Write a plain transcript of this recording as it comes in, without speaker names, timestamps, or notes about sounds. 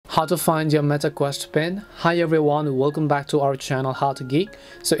How to find your MetaQuest pin. Hi everyone, welcome back to our channel How to Geek.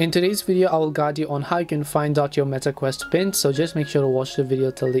 So in today's video I will guide you on how you can find out your MetaQuest pin, so just make sure to watch the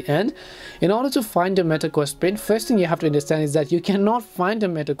video till the end. In order to find your MetaQuest pin, first thing you have to understand is that you cannot find a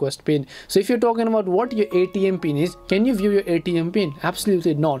MetaQuest pin. So if you're talking about what your ATM pin is, can you view your ATM pin?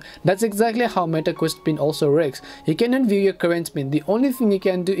 Absolutely not. That's exactly how MetaQuest pin also works. You cannot view your current pin. The only thing you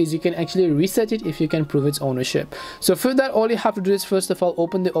can do is you can actually reset it if you can prove its ownership. So for that, all you have to do is first of all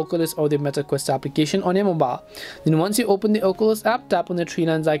open the Oculus or the MetaQuest application on your mobile. Then once you open the Oculus app, tap on the three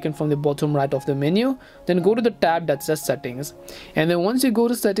lines icon from the bottom right of the menu, then go to the tab that says settings, and then once you go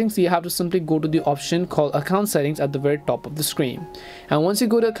to settings, you have to simply go to the option called account settings at the very top of the screen. And once you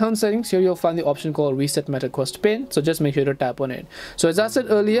go to account settings, here you'll find the option called reset MetaQuest pin, so just make sure to tap on it. So as I said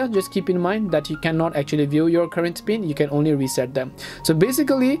earlier, just keep in mind that you cannot actually view your current pin, you can only reset them. So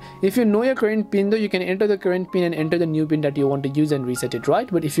basically, if you know your current pin though, you can enter the current pin and enter the new pin that you want to use and reset it, right?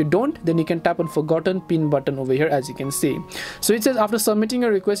 But if you don't, then you can tap on forgotten pin button over here, as you can see. So it says after submitting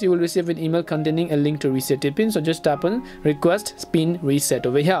a request, you will receive an email containing a link to reset your pin, so just tap on request pin reset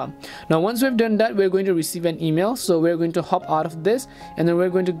over here. Now once we've done that, we're going to receive an email, so we're going to hop out of this and then we're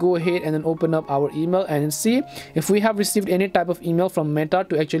going to go ahead and then open up our email and see if we have received any type of email from Meta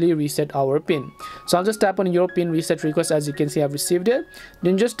to actually reset our pin. So I'll just tap on your pin reset request. As you can see, I've received it.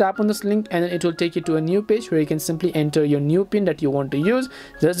 Then just tap on this link and then it will take you to a new page where you can simply enter your new pin that you want to use.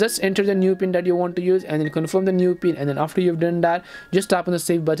 Just enter the new pin that you want to use and then confirm the new pin, and then after you've done that, just tap on the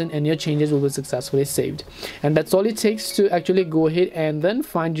save button and your changes will be successfully saved. And that's all it takes to actually go ahead and then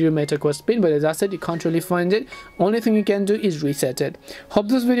find your MetaQuest pin. But as I said, you can't really find it. Only thing you can do is reset it. Hope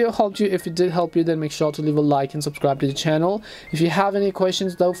this video helped you. If it did help you, then make sure to leave a like and subscribe to the channel. If you have any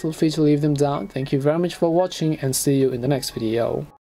questions though, feel free to leave them down. Thank you very much for watching and see you in the next video.